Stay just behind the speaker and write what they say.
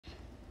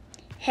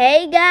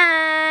Hey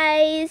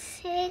guys!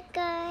 Hey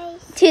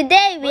guys.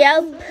 Today we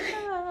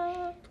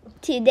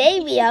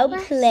are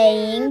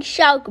playing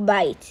Shark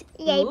Bite.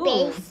 We are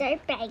playing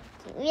Shark Bite.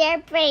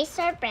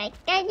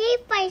 Can you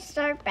play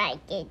Shark Bite?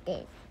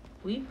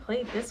 We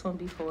played this one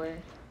before.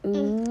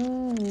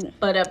 Ooh.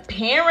 But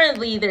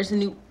apparently there's a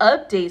new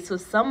update, so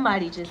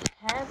somebody just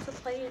had to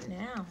play it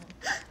now.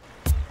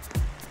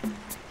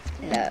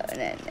 No.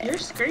 Your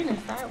screen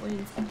is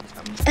sideways.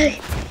 Okay.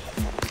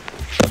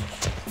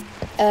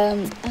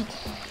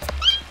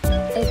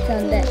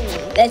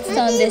 Let's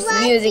turn this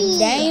music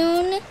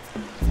down.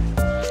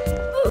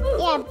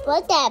 Yeah,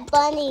 put that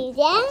bunny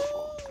down.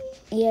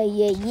 Yeah.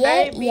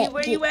 Hey, B,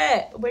 where you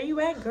at? Where you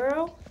at,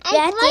 girl?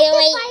 Here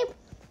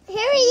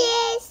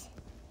he is.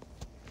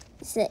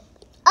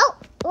 Oh,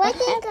 where'd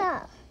he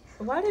go?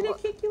 Why did it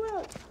kick you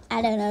out?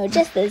 I don't know.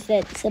 Just does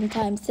that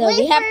sometimes. So Wait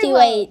we have for to it.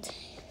 wait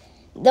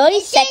 30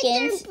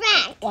 seconds.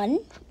 Back. 1,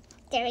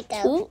 There we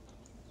go.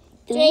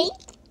 2, 3,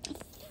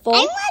 4. I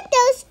want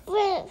those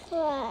for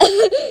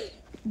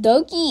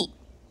Doki.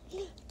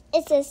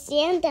 It's a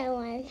Santa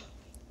one.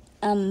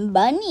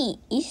 Bunny.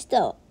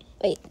 Easter.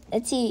 Wait,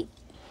 let's see.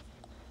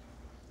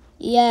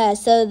 Yeah,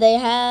 so they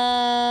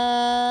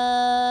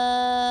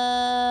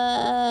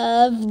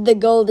have the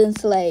golden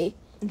sleigh.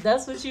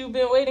 That's what you've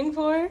been waiting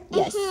for?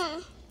 Yes.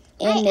 Mhm.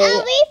 And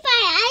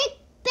I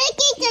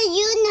picked the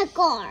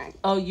unicorn.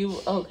 Oh,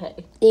 okay.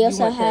 they You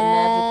also want that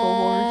magical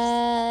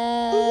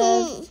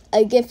horse? have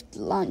a gift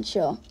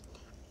launcher.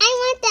 I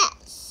want that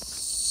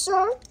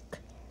shark.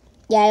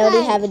 Yeah, I already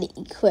Gun. have it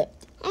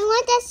equipped. I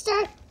want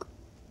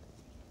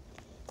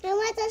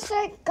that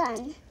shark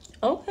gun.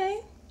 Okay.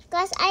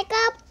 Because I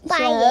got buy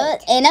So,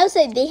 it. and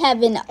also they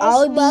have an It's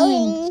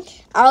rolling.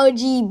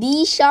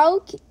 RGB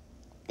shark,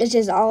 which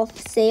is off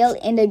sale,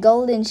 and a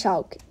golden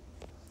shark,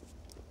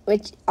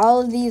 which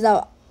all of these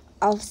are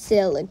off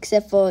sale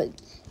except for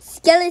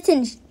skelly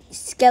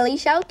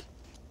shark,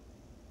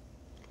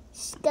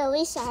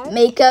 Skelly shark.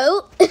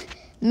 Mako,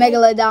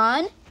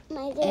 megalodon,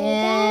 My God.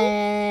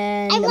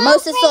 and I want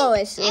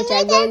mosasaurus, I which I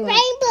want that really want.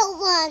 rainbow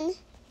one.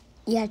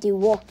 You have to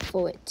walk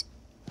for it.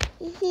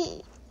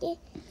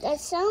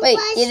 There's so Wait,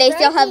 much do they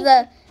still have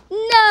sharky- the?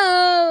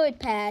 No, it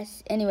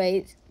passed.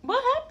 Anyways,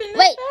 What happened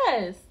Wait.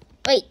 that fast?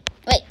 wait,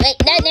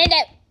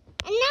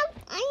 no.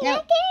 I'm No.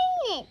 not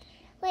getting it.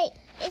 Wait.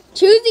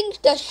 Choosing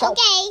the shark.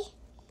 Okay.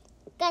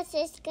 Because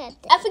it's good.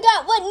 I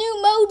forgot what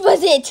new mode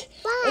was it.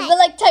 Bye. Was it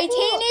like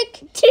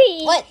Titanic?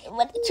 3. What?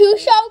 2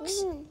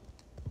 sharks?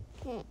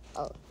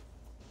 Oh.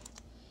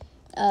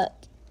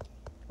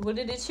 What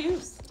did it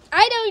choose?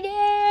 I don't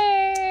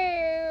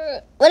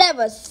know.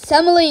 Whatever.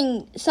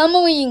 Summoning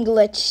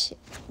glitch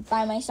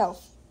by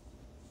myself.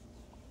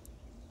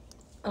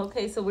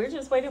 Okay, so we're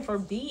just waiting for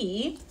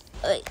B.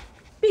 Wait.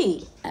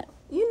 B, Uh,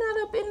 you not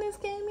up in this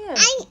game yet?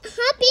 I'm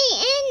happy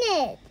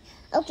in it.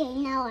 Okay,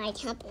 now I'm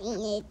happy in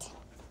it.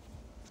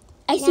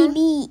 I see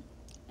B.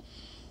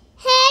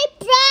 Hey,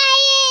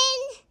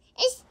 Brian!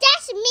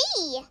 That's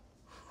me.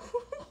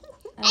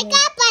 I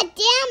got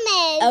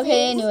pajamas.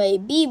 Okay. Anyway,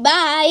 B.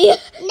 Bye.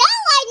 No,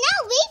 I'm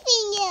not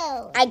leaving you.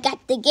 I got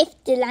the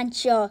gift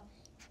launcher,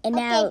 and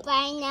now Okay,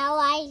 Brian, now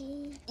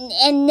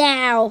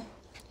now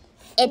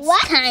it's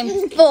What?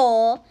 time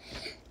for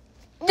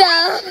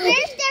Where's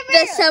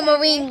the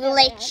submarine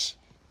glitch.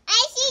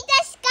 I see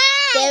the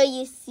sky. There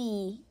you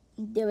see,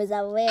 there was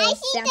a real I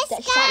see the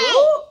Santa sky. shark.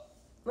 Ooh,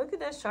 look at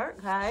that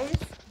shark, guys.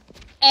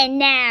 And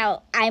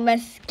now I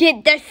must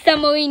get the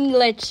submarine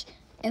glitch,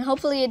 and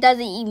hopefully it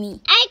doesn't eat me.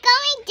 I'm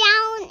going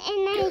down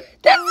and I.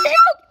 That's the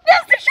shark!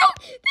 That's the shark!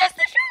 That's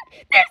the shark!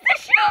 That's the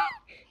shark!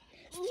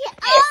 Yeah,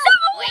 It's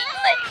submarine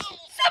glitch! What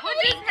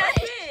Submarine just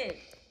glitch!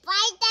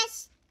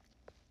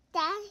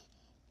 happened?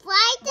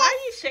 Why Why are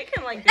you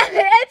shaking like that?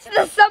 It's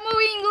the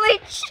submarine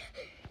glitch!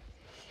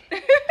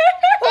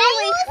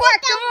 Holy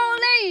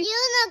guacamole!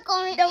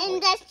 unicorn Don't-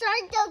 and the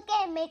shark don't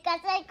get me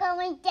because I'm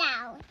going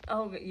down.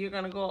 Oh, you're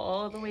gonna go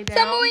all the way down?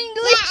 Submarine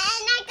Yeah, glitch!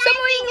 and I got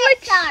Submarine the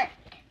glitch! shark.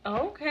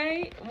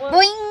 Okay. Well,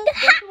 Boing!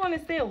 don't you want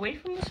to stay away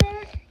from the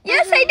shark?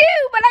 Yes, I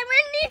do, but I'm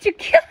gonna need to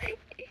kill it.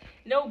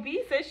 No,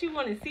 B says she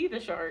want to see the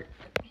shark.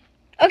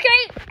 Okay,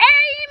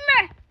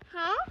 aim!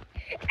 Huh?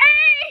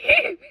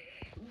 Aim!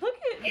 Look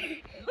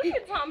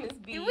at Thomas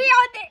B. We are in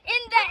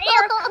the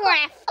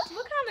aircraft.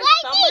 What kind of Why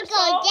did you go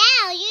somersault?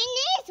 down? You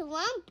need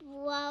one,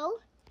 bro.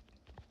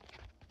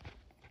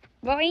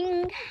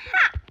 Boing!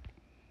 Ha!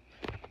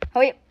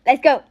 Hurry up,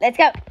 let's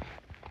go.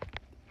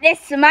 This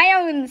is my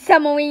own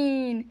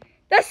submarine.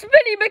 The Spinny I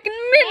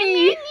McMini.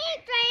 need to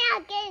try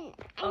again.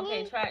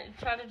 Okay,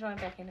 try to join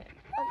back in it.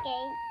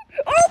 Okay.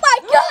 Oh my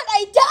God,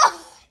 I died.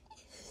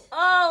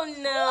 Oh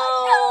No.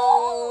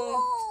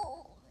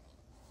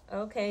 no.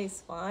 Okay,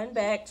 spawn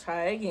back.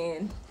 Try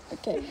again.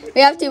 Okay,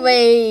 we have to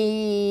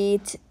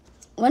wait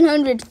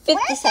 150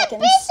 Where's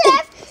seconds. the picture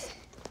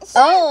of shark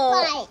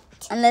Oh.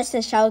 bite? Unless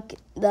the shark,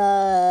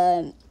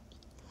 Yeah,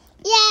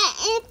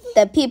 if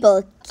the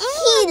people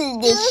kill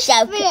the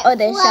shark, or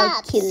the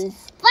shark flip-flops. kills.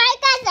 Why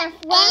got the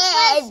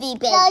Everybody.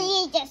 flip so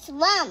you just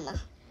swim?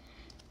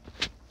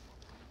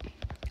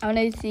 I want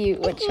to see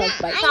what shark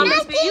bite Thomas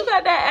is. B, you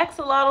got that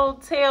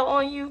axolotl tail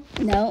on you?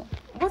 No.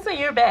 What's in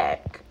your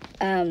back?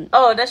 Oh,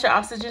 Oh, that's your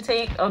oxygen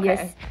tank? Okay.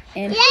 yes.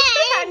 And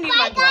I need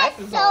my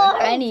glasses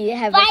on. I need to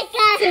have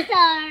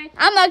Vigasaur.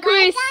 I'm a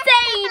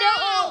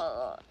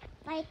crusader.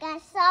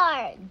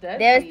 Vigasaur.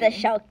 There's the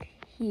shark.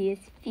 He is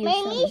My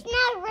fearsome. knee's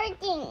not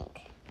working.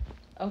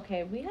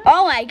 Okay, we have.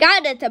 Oh my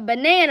god, it's a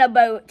banana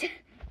boat.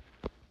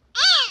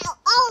 Ow!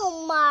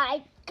 Oh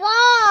my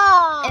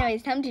god.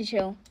 Anyways, time to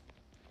chill.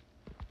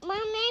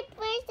 Mommy,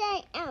 where's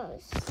that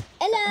else?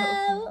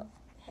 Hello.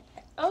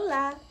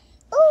 Hola.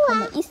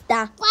 Como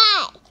está?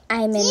 Why?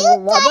 I'm in You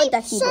Roblox.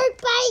 type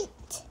shark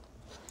bite.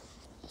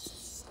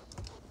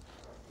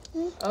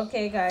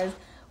 Okay, guys.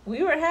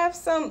 We were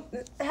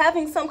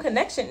having some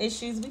connection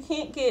issues. We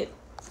can't get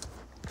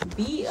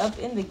B up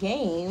in the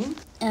game.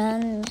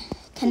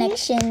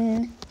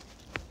 Connection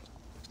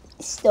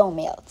stole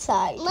me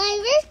outside.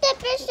 Where's the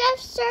best of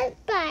shark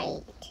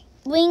bite?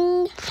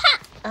 Wing ha!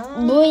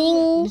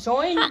 Boing.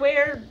 Join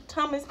where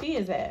Thomas B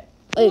is at.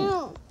 Wait,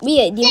 No.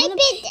 Bia, do you Type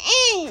wanna? it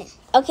in.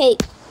 Okay,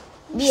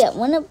 Bia,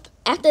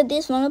 after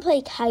this, wanna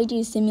play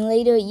Kaiju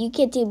Simulator? You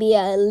get to be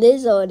a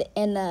lizard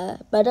and a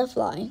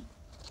butterfly.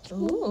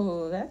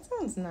 Ooh, that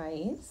sounds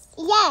nice.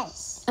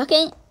 Yes.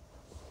 Okay.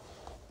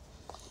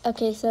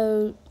 Okay,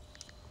 so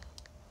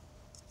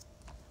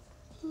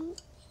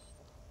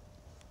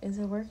Is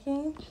it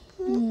working?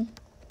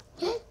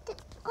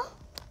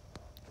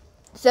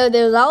 so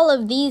there's all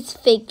of these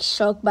fake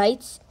shark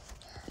bites.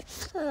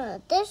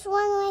 This one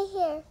right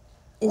here.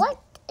 Is- What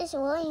is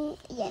one?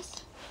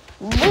 Yes.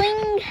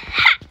 Wing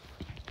ha!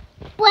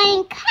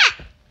 Blank.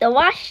 The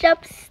washed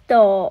up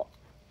store.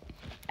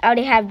 I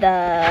already have the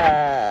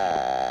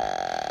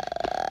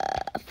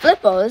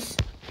flippers.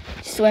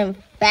 Swim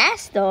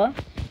faster.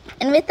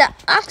 And with the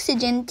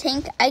oxygen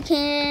tank, I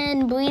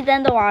can breathe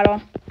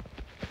underwater.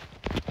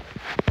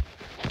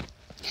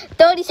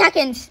 30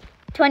 seconds.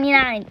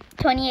 29,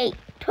 28,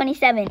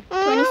 27,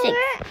 26,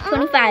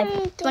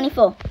 25,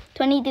 24,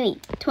 23,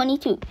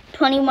 22,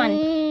 21,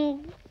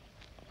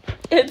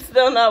 It's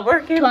still not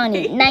working.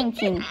 20,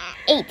 19,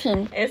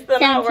 18, It's still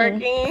not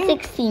 17, working.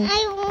 16, I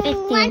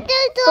 15, want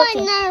to do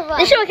 14. another one.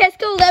 The shark has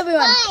killed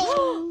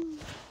everyone.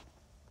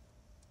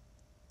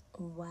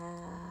 Wow.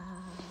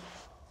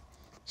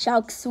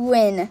 Sharks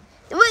win.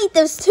 Wait,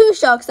 there's 2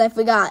 sharks I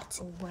forgot.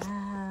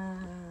 Wow.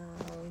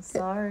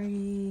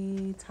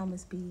 Sorry,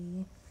 Thomas B.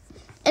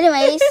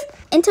 Anyways,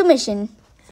 intermission.